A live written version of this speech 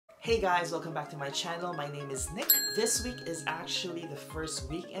Hey guys, welcome back to my channel. My name is Nick. This week is actually the first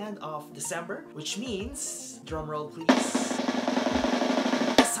weekend of December, which means, drumroll please,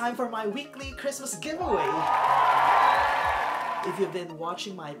 it's time for my weekly Christmas giveaway. If you've been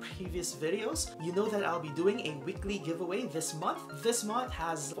watching my previous videos, you know that I'll be doing a weekly giveaway this month. This month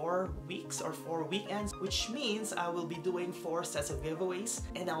has 4 weeks or 4 weekends, which means I will be doing 4 sets of giveaways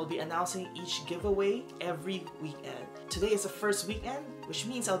and I will be announcing each giveaway every weekend. Today is the first weekend, which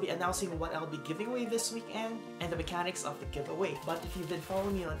means I'll be announcing what I'll be giving away this weekend and the mechanics of the giveaway. But if you've been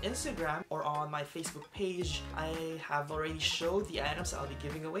following me on Instagram or on my Facebook page, I have already showed the items I'll be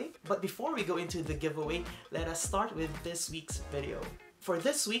giving away. But before we go into the giveaway, let us start with this week's video. For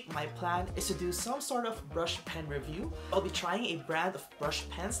this week, my plan is to do some sort of brush pen review. I'll be trying a brand of brush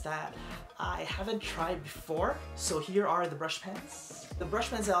pens that I haven't tried before. So here are the brush pens. The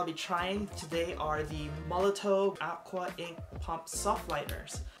brush pens that I'll be trying today are the Molotow Aqua ink pump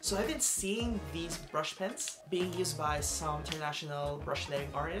softliners. So I've been seeing these brush pens being used by some international brush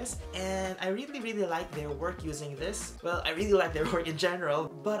lettering artists, and I really like their work using this. Well, I really like their work in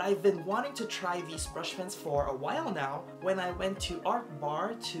general, but I've been wanting to try these brush pens for a while now. When I went to Art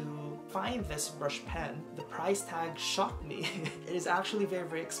Bar to find this brush pen, the price tag shocked me. It is actually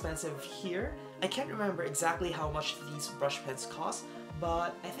very expensive here. I can't remember exactly how much these brush pens cost,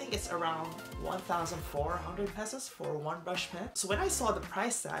 but I think it's around 1,400 pesos for one brush pen. So when I saw the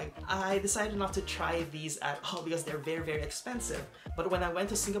price tag, I decided not to try these at all because they're very expensive. But when I went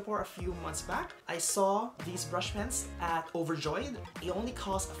to Singapore a few months back, I saw these brush pens at Overjoyed. It only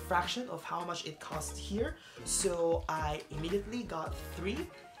cost a fraction of how much it costs here, so I immediately got 3.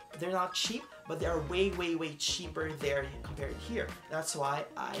 They're not cheap, but they are way cheaper there compared here. That's why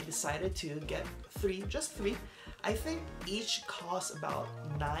I decided to get 3, just 3. I think each costs about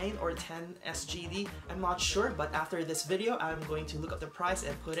 9 or 10 SGD. I'm not sure, but after this video, I'm going to look up the price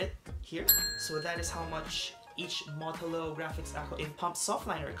and put it here. So that is how much each Molotow Graphics Aqua ink pump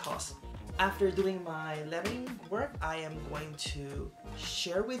softliner costs. After doing my lettering work, I am going to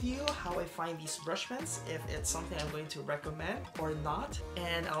share with you how I find these brush pens, if it's something I'm going to recommend or not,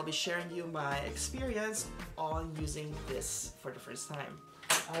 and I'll be sharing you my experience on using this for the first time.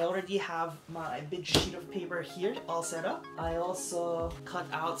 I already have my big sheet of paper here all set up. I also cut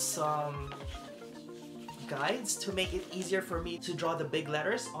out some guides to make it easier for me to draw the big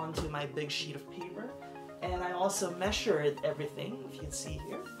letters onto my big sheet of paper. And I also measured everything, if you can see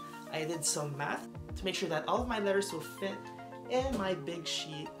here. I did some math to make sure that all of my letters will fit in my big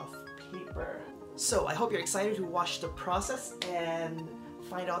sheet of paper. So I hope you're excited to watch the process and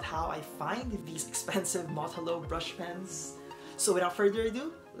find out how I find these expensive Molotow brush pens. So without further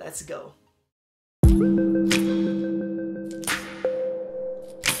ado, let's go.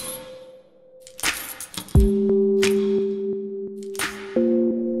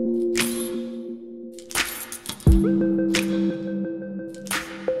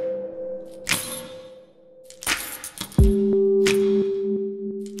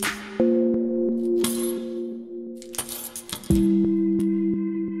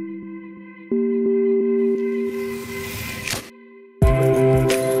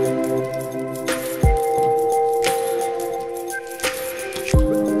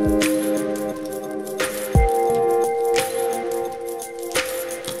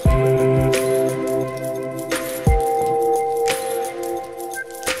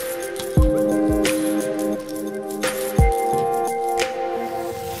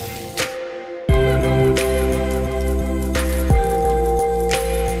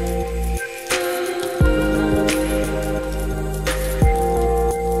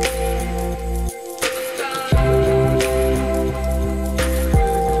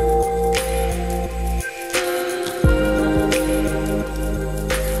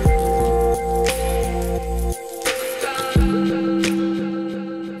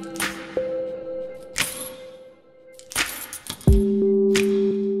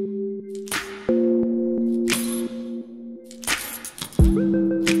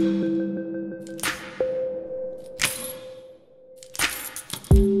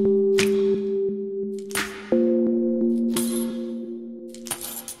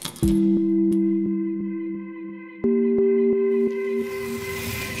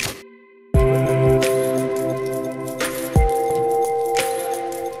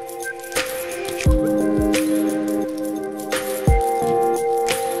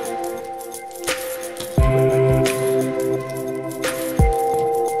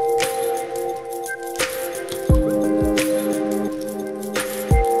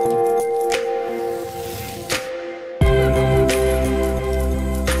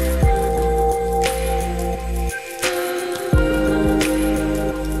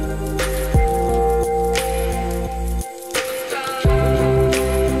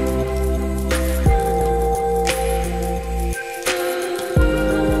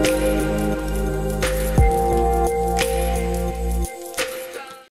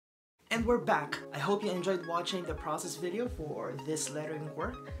 And we're back. I hope you enjoyed watching the process video for this lettering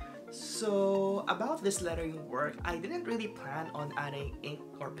work. So about this lettering work, I didn't really plan on adding ink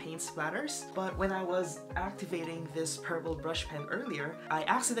or paint splatters, but when I was activating this purple brush pen earlier, I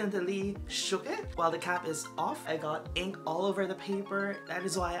accidentally shook it while the cap is off. I got ink all over the paper. That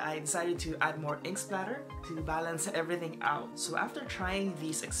is why I decided to add more ink splatter to balance everything out. So after trying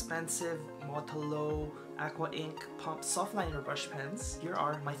these expensive Molotow Aqua ink pump softliner brush pens, here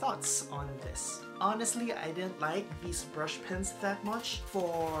are my thoughts on this. Honestly, I didn't like these brush pens that much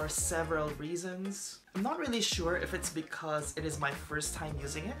for several reasons. I'm not really sure if it's because it is my first time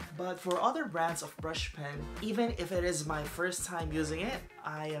using it, but for other brands of brush pen, even if it is my first time using it,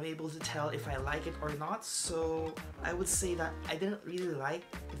 I am able to tell if I like it or not. So I would say that I didn't really like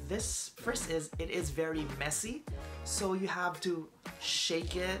this. First is, it is very messy. So you have to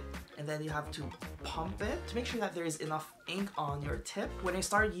shake it and then you have to pump it to make sure that there is enough ink on your tip. When I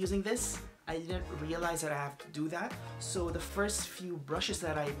started using this, I didn't realize that I have to do that. So the first few brushes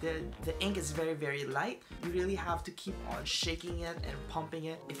that I did, the ink is very light. You really have to keep on shaking it and pumping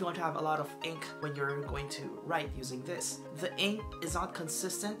it if you want to have a lot of ink when you're going to write using this. The ink is not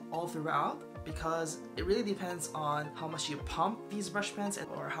consistent all throughout because it really depends on how much you pump these brush pens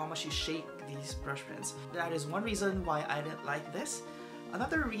or how much you shake these brush pens. That is one reason why I didn't like this.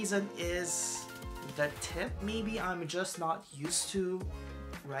 Another reason is the tip. Maybe I'm just not used to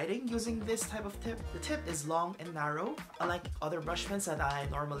writing using this type of tip. The tip is long and narrow. Unlike other brush pens that I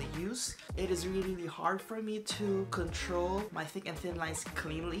normally use, it is really hard for me to control my thick and thin lines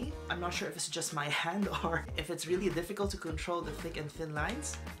cleanly. I'm not sure if it's just my hand or if it's really difficult to control the thick and thin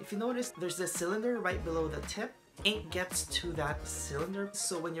lines. If you notice, there's this cylinder right below the tip. Ink gets to that cylinder,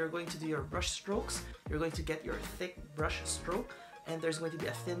 so when you're going to do your brush strokes, you're going to get your thick brush stroke, and there's going to be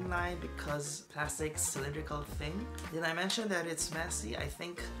a thin line because plastic cylindrical thing. Did I mention that it's messy? I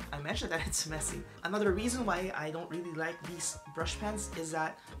think I mentioned that it's messy. Another reason why I don't really like these brush pens is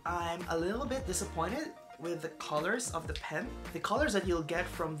that I'm a little bit disappointed with the colors of the pen. The colors that you'll get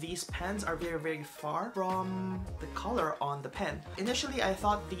from these pens are very far from the color on the pen. Initially, I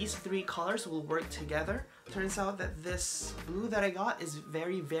thought these three colors will work together. Turns out that this blue that I got is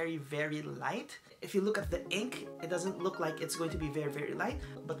very light. If you look at the ink, it doesn't look like it's going to be very light,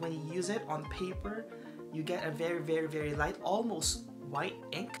 but when you use it on paper, you get a very light, almost white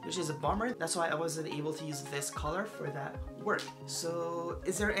ink, which is a bummer. That's why I wasn't able to use this color for that work. So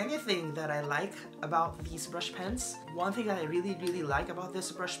is there anything that I like about these brush pens? One thing that I really like about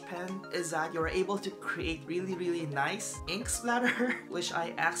this brush pen is that you're able to create really nice ink splatter, which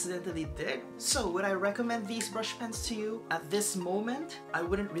I accidentally did. So would I recommend these brush pens to you? At this moment, I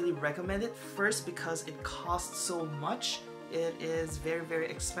wouldn't really recommend it. First, because it costs so much. It is very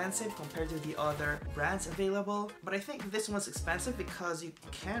expensive compared to the other brands available, but I think this one's expensive because you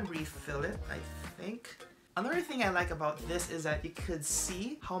can refill it, I think. Another thing I like about this is that you could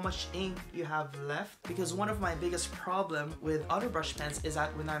see how much ink you have left, because one of my biggest problem with other brush pens is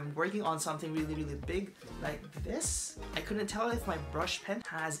that when I'm working on something really big like this, I couldn't tell if my brush pen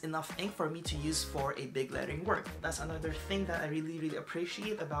has enough ink for me to use for a big lettering work. That's another thing that I really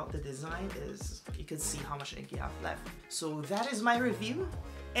appreciate about the design is you can see how much ink you have left. So that is my review.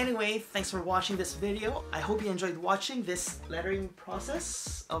 Anyway, thanks for watching this video. I hope you enjoyed watching this lettering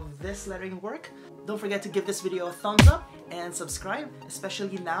process of this lettering work. Don't forget to give this video a thumbs up and subscribe,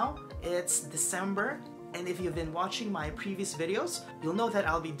 especially now. It's December, and if you've been watching my previous videos, you'll know that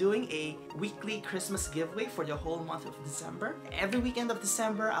I'll be doing a weekly Christmas giveaway for the whole month of December. Every weekend of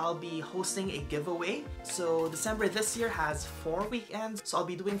December, I'll be hosting a giveaway. So December this year has 4 weekends, so I'll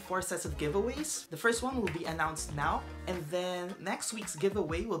be doing 4 sets of giveaways. The first one will be announced now, and then next week's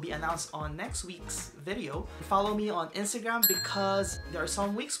giveaway will be announced on next week's video. Follow me on Instagram because there are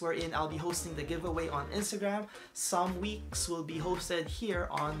some weeks wherein I'll be hosting the giveaway on Instagram. Some weeks will be hosted here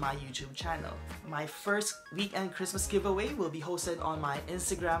on my YouTube channel. My first weekend Christmas giveaway will be hosted on my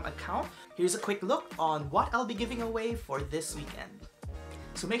Instagram account. Here's a quick look on what I'll be giving away for this weekend.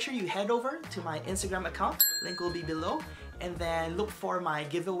 So make sure you head over to my Instagram account, link will be below, and then look for my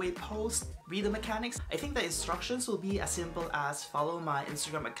giveaway post, read the mechanics. I think the instructions will be as simple as follow my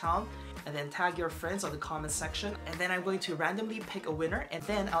Instagram account and then tag your friends on the comment section, and then I'm going to randomly pick a winner, and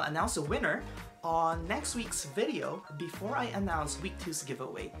then I'll announce a winner on next week's video before I announce week 2's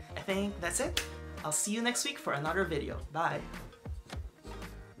giveaway. I think that's it. I'll see you next week for another video. Bye!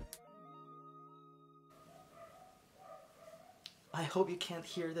 I hope you can't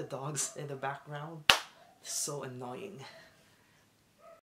hear the dogs in the background. It's so annoying.